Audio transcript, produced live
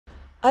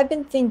I've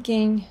been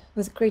thinking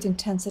with great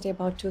intensity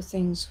about two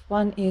things.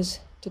 One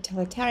is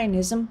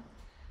totalitarianism,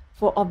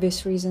 for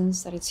obvious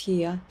reasons that it's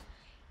here.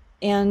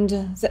 And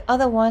the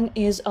other one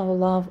is our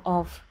love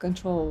of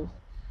control,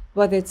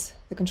 whether it's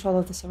the control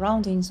of the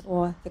surroundings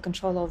or the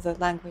control of the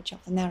language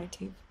of the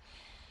narrative.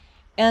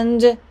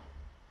 And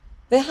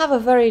they have a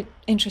very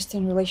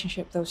interesting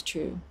relationship, those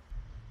two.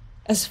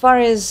 As far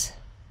as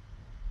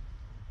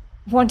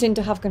wanting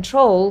to have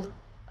control,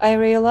 I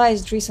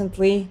realized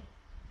recently,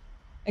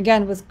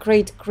 again with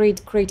great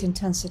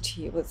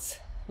intensity, with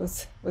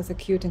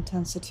acute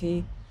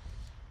intensity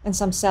and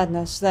some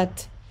sadness,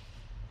 that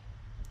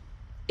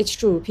it's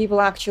true. People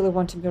actually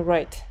want to be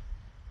right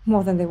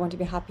more than they want to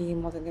be happy,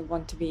 more than they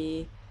want to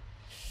be.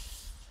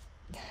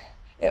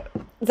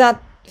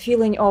 That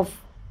feeling of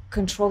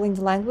controlling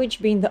the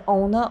language, being the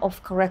owner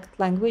of correct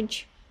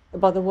language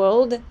about the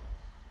world,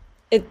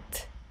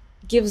 it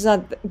gives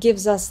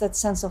us that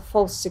sense of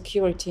false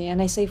security.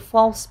 And I say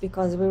false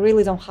because we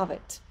really don't have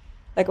it.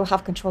 Like, we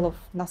have control of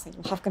nothing.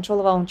 We have control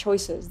of our own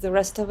choices. The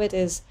rest of it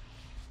is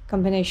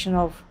combination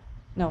of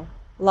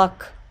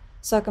luck,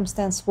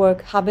 circumstance,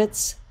 work,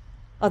 habits,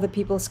 other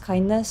people's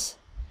kindness.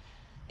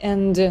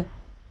 And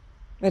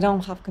we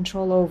don't have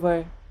control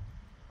over,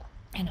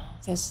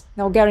 there's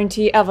no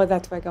guarantee ever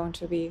that we're going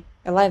to be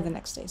alive the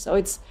next day. So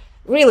it's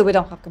really, we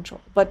don't have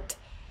control. But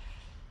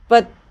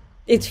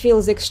it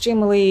feels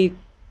extremely,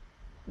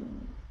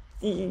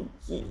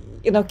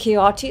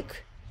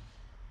 chaotic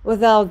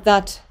without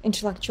that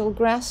intellectual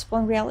grasp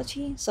on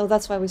reality. So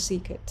that's why we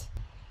seek it.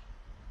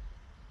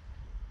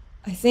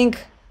 I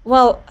think,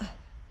 well,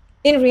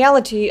 in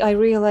reality, I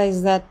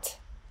realize that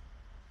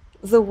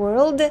the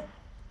world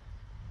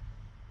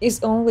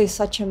is only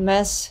such a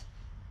mess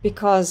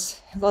because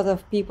a lot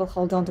of people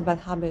hold on to bad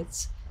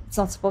habits. It's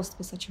not supposed to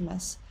be such a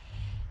mess.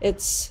 There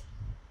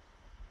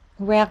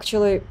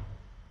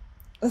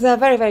are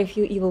very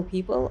few evil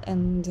people,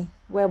 and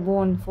we're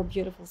born for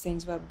beautiful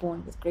things. We're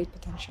born with great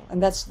potential.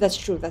 And that's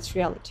true, that's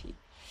reality.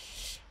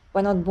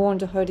 We're not born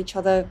to hurt each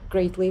other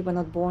greatly. We're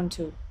not born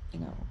to,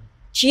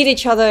 cheat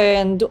each other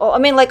and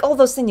all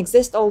those things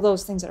exist. All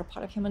those things are a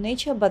part of human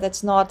nature, but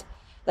that's not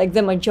like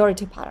the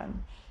majority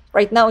pattern.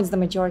 Right now it's the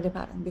majority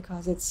pattern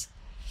because it's,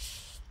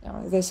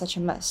 there's such a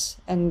mess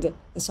and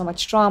there's so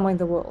much trauma in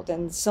the world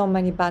and so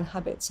many bad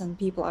habits, and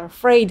people are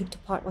afraid to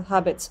part with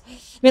habits.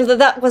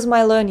 That was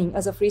my learning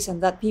as of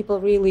recent, that people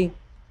really,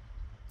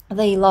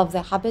 they love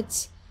their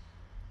habits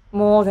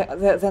more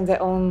than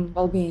their own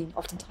well-being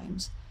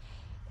oftentimes.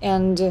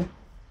 And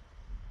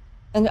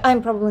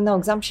I'm probably no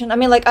exemption.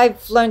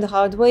 I've learned the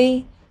hard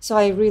way, so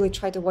I really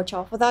try to watch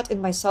out for that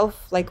in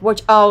myself, like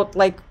watch out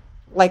like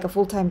a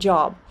full-time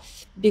job,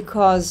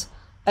 because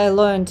I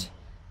learned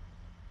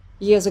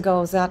years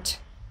ago that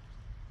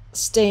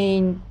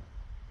having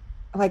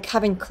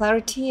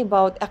clarity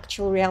about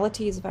actual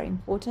reality is very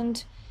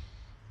important.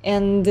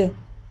 And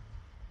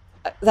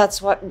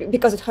that's what,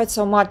 because it hurts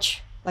so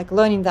much,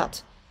 learning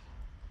that,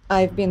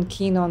 I've been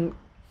keen on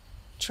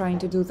trying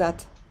to do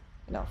that,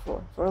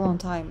 for a long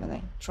time, and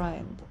I try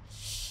and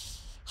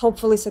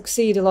hopefully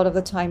succeed a lot of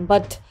the time.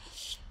 But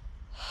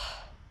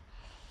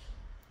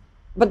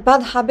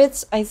bad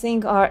habits, I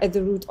think, are at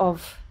the root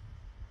of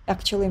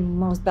actually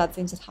most bad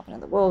things that happen in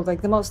the world,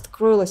 like the most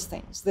cruelest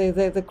things,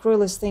 the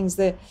cruelest things,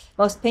 the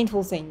most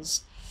painful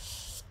things.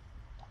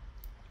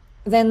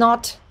 They're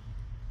not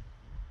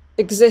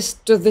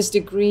exist to this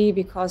degree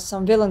because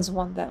some villains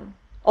want them,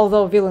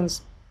 although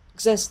villains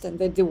exist and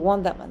they do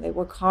want them, and they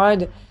work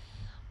hard.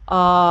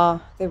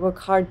 They work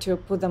hard to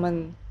put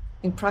them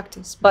in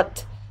practice,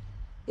 but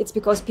it's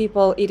because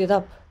people eat it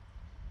up.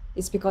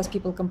 It's because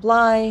people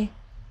comply.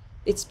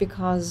 It's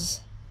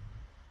because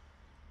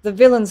the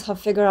villains have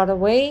figured out a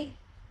way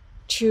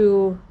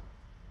to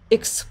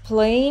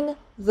explain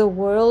the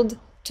world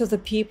to the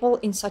people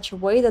in such a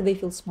way that they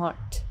feel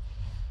smart,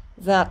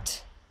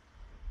 that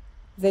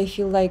they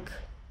feel like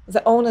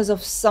the owners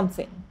of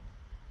something.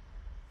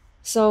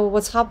 So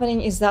what's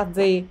happening is that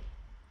the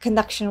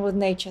connection with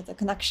nature, the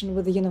connection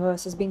with the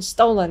universe is being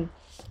stolen,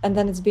 and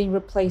then it's being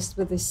replaced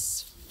with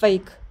this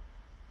fake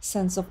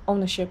sense of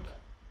ownership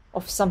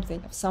of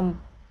something, of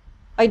some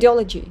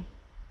ideology.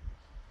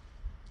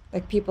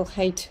 Like, people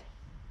hate,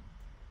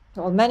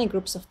 well, many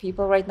groups of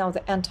people. Right now,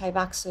 the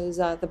anti-vaxxers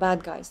are the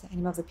bad guys, the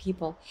enemy of the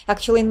people.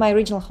 Actually, in my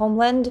original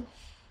homeland,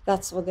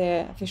 that's what they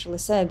officially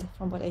said,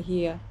 from what I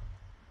hear.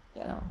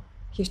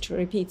 History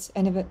repeats,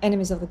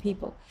 enemies of the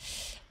people.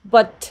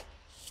 But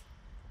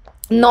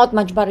not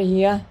much better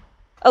here.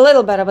 A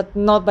little better, but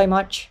not by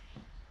much.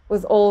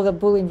 With all the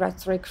bullying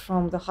rhetoric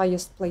from the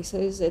highest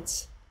places,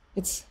 it's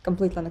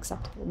completely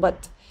unacceptable.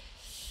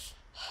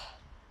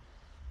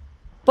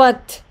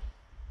 But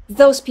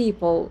those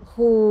people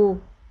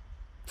who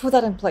put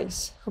that in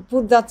place, who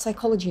put that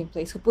psychology in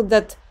place, who put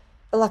that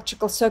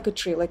electrical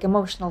circuitry, like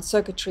emotional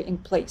circuitry in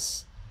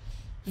place,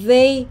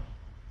 they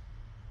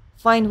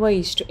find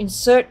ways to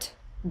insert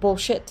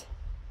bullshit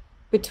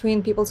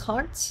between people's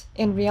hearts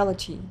and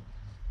reality.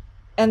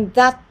 And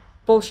that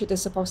bullshit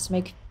is supposed to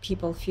make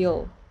people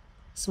feel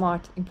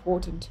smart,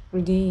 important,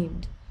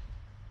 redeemed.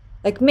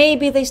 Like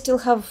maybe they still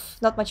have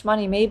not much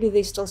money, maybe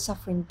they're still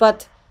suffering,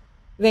 but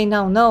they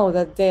now know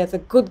that they're the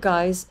good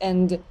guys,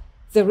 and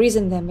the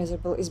reason they're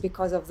miserable is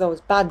because of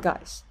those bad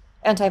guys.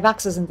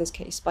 Anti-vaxxers in this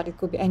case, but it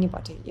could be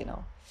anybody, you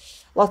know.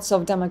 Lots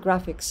of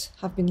demographics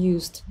have been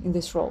used in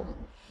this role.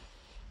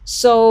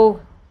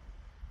 So,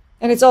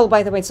 and it's all,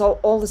 by the way, it's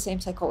all the same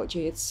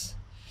psychology. It's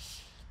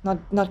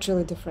not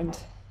really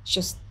different. It's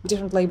just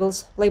different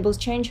labels. Labels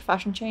change,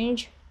 fashion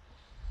change.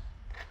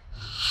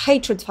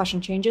 Hatred fashion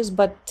changes,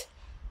 but,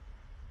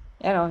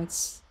 you know,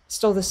 it's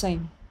still the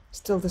same.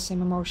 Still the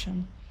same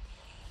emotion.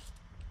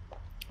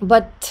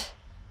 But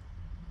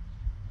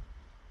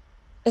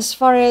as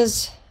far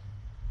as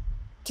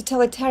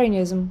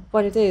totalitarianism,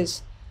 what it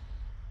is,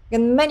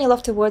 and many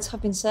lofty words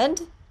have been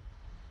said,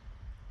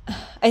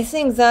 I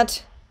think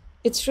that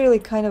it's really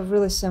kind of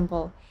really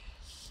simple.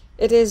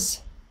 It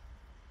is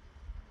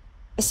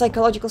a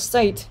psychological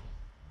state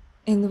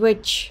in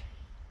which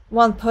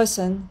one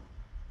person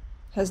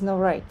has no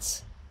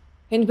rights,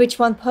 in which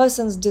one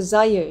person's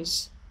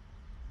desires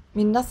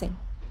mean nothing,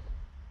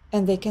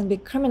 and they can be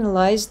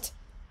criminalized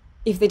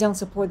if they don't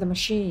support the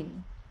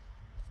machine.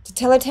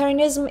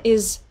 Totalitarianism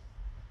is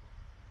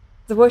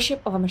the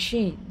worship of a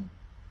machine.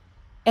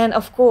 And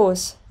of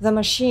course, the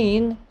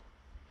machine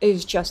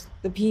is just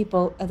the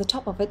people at the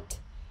top of it,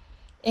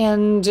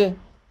 and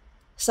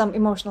some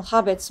emotional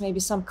habits, maybe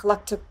some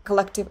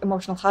collective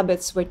emotional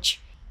habits, which,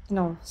 you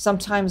know,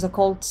 sometimes are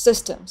called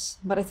systems.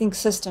 But I think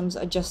systems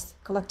are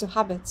just collective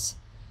habits.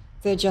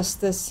 They're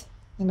just this,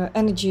 you know,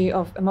 energy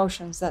of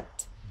emotions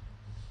that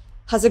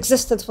has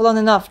existed for long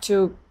enough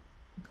to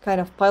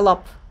kind of pile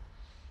up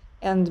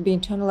and be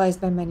internalized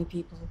by many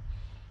people.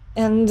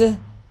 And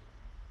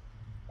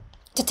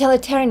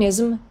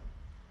totalitarianism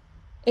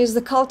is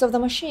the cult of the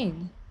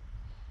machine.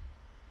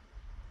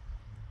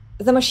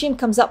 The machine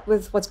comes up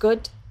with what's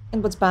good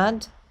and what's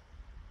bad,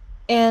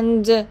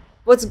 and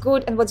what's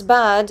good and what's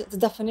bad, the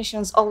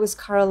definitions always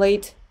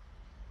correlate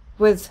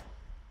with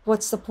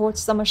what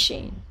supports the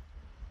machine.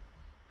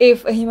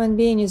 If a human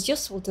being is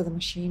useful to the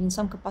machine in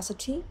some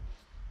capacity,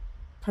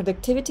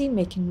 productivity,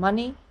 making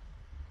money,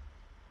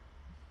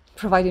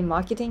 providing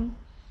marketing,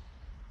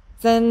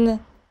 then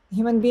a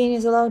human being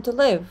is allowed to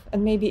live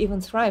and maybe even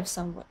thrive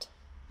somewhat,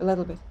 a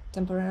little bit,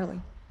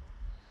 temporarily.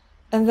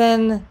 And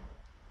then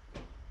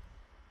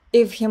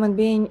if human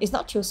being is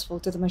not useful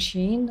to the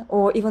machine,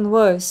 or even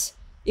worse,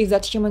 if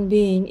that human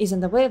being is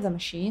in the way of the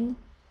machine,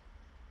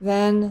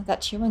 then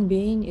that human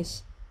being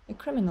is a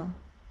criminal,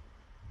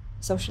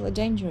 socially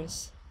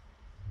dangerous,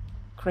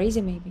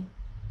 crazy maybe.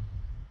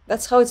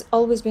 That's how it's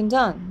always been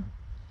done.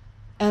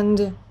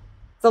 And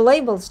the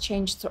labels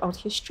changed throughout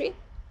history.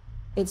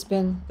 It's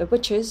been the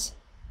witches,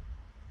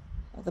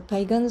 the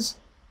pagans,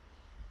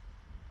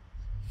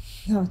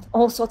 you know,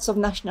 all sorts of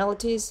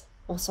nationalities,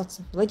 all sorts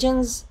of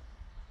religions,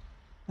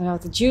 you know,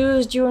 the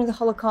Jews during the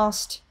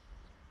Holocaust,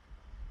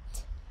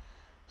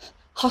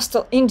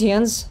 hostile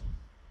Indians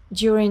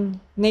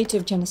during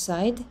native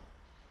genocide,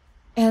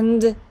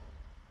 and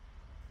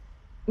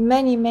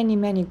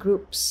many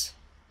groups,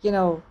 you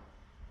know,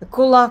 the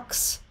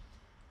kulaks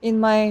in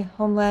my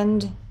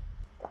homeland.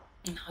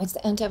 Now it's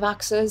the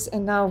anti-vaxxers,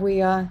 and now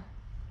we are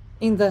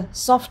in the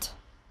soft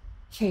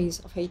phase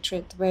of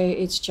hatred where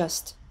it's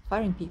just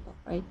firing people,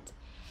 right?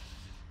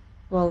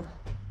 Well,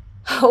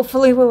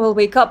 hopefully we will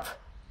wake up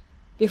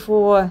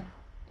before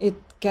it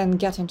can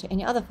get into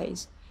any other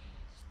phase.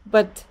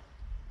 But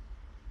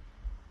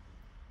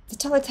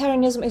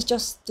totalitarianism is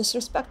just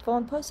disrespect for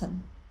one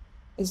person.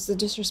 It's the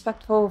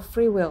disrespect for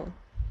free will.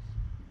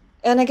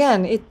 And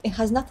again, it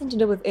has nothing to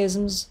do with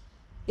isms.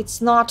 It's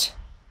not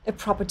a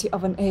property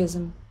of an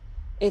ism.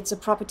 It's a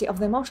property of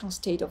the emotional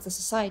state of the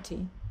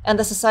society. And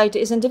the society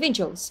is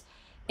individuals.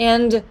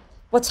 And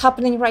what's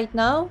happening right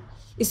now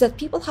is that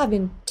people have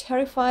been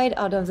terrified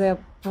out of their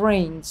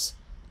brains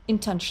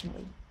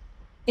intentionally.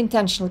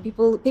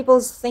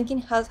 People's thinking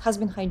has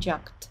been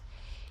hijacked.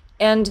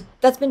 And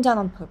that's been done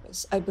on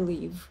purpose, I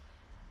believe.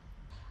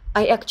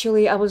 I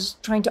was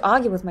trying to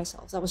argue with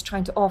myself. I was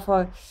trying to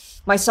offer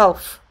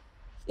myself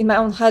in my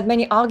own head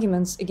many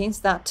arguments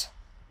against that,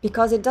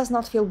 because it does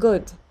not feel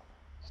good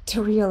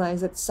to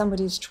realize that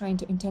somebody is trying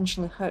to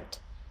intentionally hurt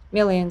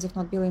millions, if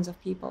not billions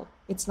of people.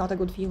 It's not a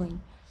good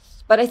feeling.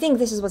 But I think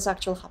this is what's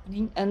actually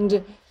happening.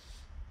 And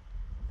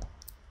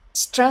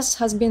stress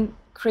has been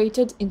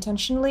created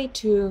intentionally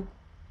to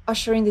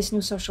usher in this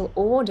new social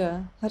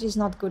order that is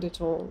not good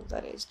at all.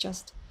 That is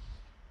just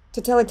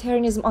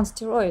totalitarianism on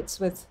steroids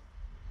with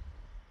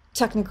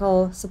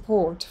technical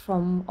support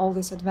from all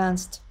this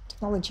advanced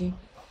technology.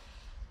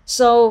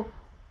 So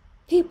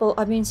people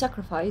are being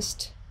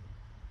sacrificed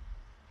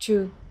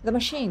to the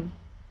machine.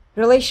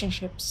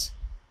 Relationships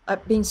are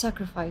being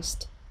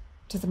sacrificed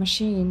to the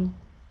machine.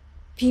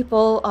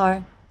 People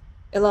are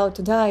allowed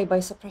to die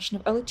by suppression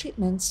of early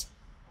treatments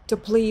to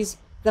please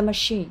the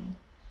machine.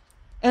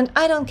 And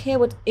I don't care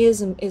what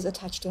ism is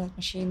attached to that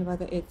machine,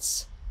 whether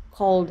it's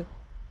called,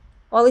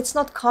 well, it's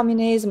not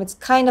communism, it's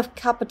kind of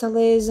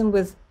capitalism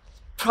with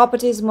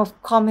propertism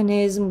of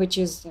communism, which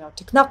is, you know,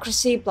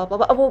 technocracy, blah, blah,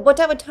 blah,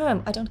 whatever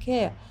term, I don't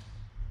care.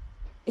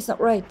 It's not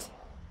right.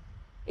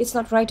 It's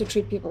not right to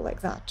treat people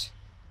like that.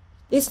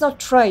 It's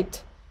not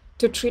right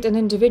to treat an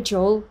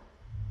individual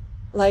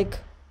like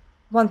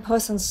one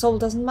person's soul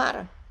doesn't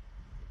matter.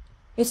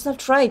 It's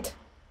not right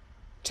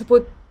to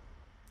put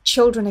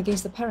children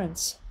against the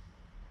parents.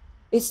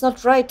 It's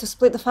not right to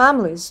split the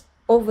families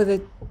over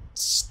the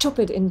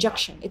stupid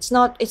injection. It's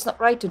not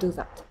right to do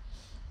that.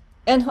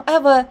 And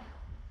whoever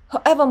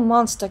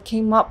monster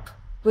came up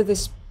with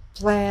this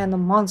plan, the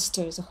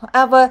monsters,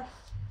 whoever,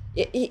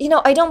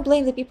 I don't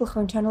blame the people who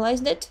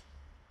internalized it.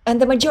 And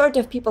the majority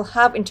of people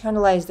have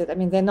internalized it. I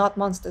mean, they're not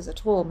monsters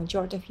at all.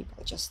 Majority of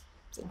people just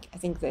I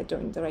think they're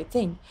doing the right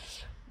thing.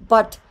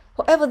 But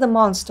whoever the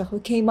monster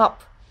who came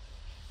up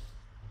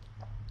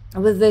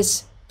with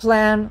this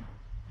plan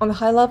on a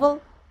high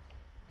level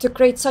to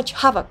create such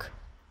havoc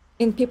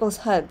in people's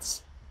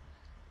heads,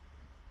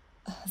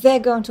 they're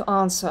going to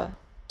answer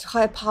to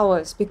higher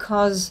powers,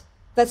 because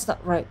that's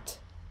not right.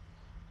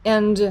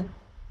 And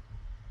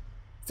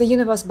the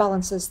universe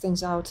balances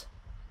things out.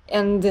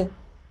 And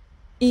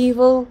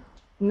evil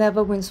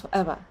never wins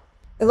forever.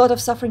 A lot of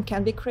suffering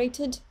can be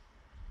created,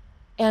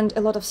 and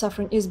a lot of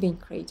suffering is being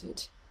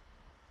created.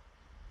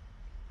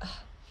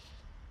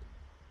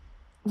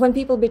 When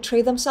people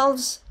betray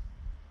themselves,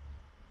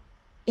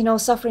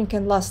 suffering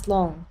can last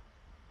long,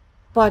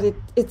 but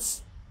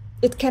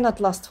it cannot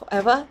last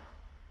forever.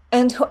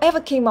 And whoever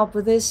came up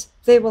with this,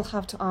 they will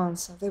have to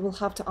answer. They will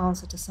have to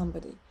answer to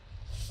somebody.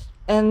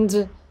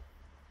 And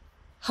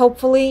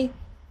hopefully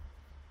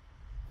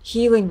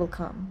healing will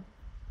come,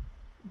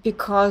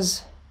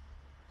 because,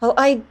 well,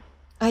 I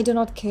do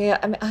not care.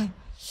 I mean,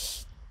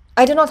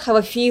 I do not have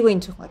a feeling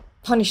to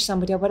punish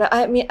somebody, but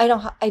I mean, I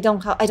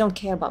don't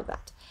care about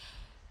that.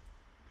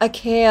 I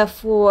care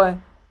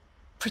for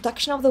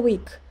protection of the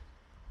weak.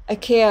 I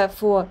care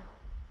for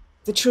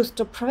the truth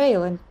to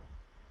prevail, and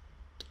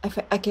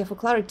I care for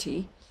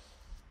clarity,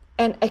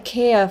 and I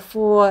care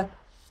for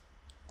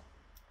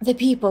the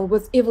people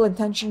with evil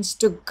intentions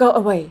to go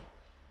away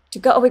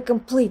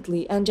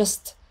completely and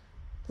just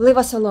leave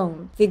us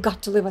alone. They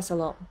got to leave us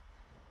alone,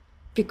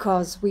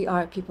 because we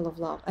are people of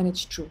love, and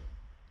it's true.